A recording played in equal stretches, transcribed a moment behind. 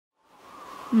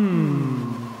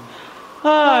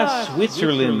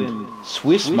Switzerland.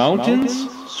 Swiss mountains,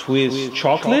 Swiss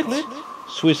chocolate,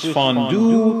 Swiss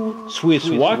fondue, Swiss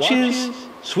watches,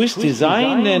 Swiss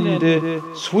design, and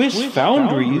Swiss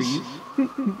foundries.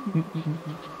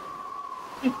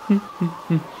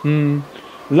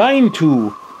 Line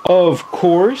 2. Of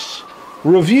course.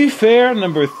 Revue Fair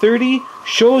number 30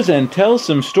 shows and tells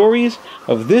some stories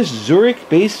of this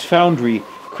Zurich-based foundry,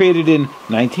 created in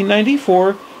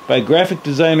 1994 by graphic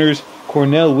designers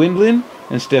Cornel Windlin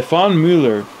and Stefan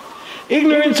Müller.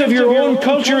 Ignorance of your own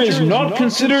culture is not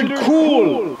considered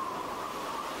cool!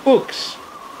 Books,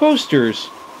 posters,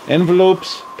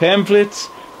 envelopes, pamphlets,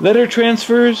 letter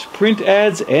transfers, print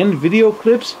ads, and video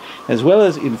clips, as well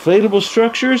as inflatable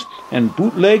structures and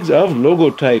bootlegs of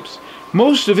logotypes.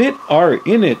 Most of it are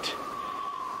in it.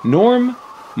 Norm,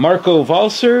 Marco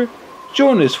Valser,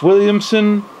 Jonas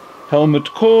Williamson,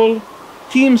 Helmut Kohl,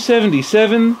 Team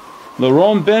 77,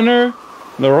 Laurent Benner,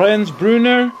 Lorenz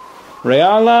Brunner,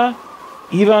 Reala,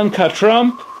 Ivan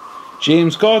Katramp,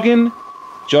 James Goggin,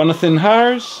 Jonathan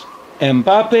Hars,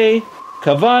 Mbappe,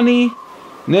 Cavani,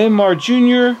 Neymar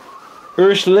Jr.,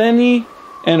 Urs Lenny,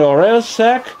 and Aurel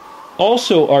Sack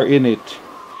also are in it.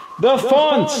 The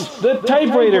fonts, the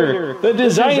typewriter, the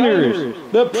designers,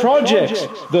 the projects,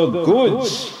 the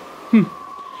goods.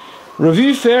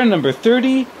 Revue Fair number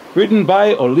 30, written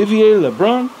by Olivier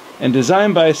Lebrun and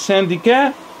designed by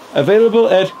Syndicat, available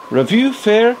at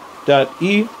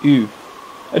revue-faire.eu.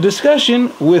 A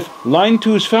discussion with Line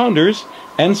 2's founders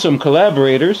and some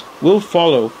collaborators will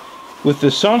follow, with the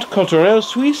Centre Culturel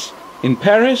Suisse in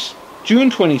Paris,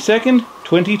 June 22nd,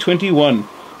 2021.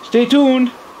 Stay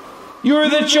tuned. You're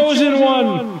the chosen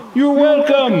one. You're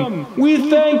welcome. We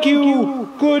thank you.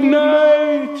 Good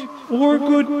night or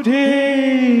good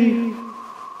day.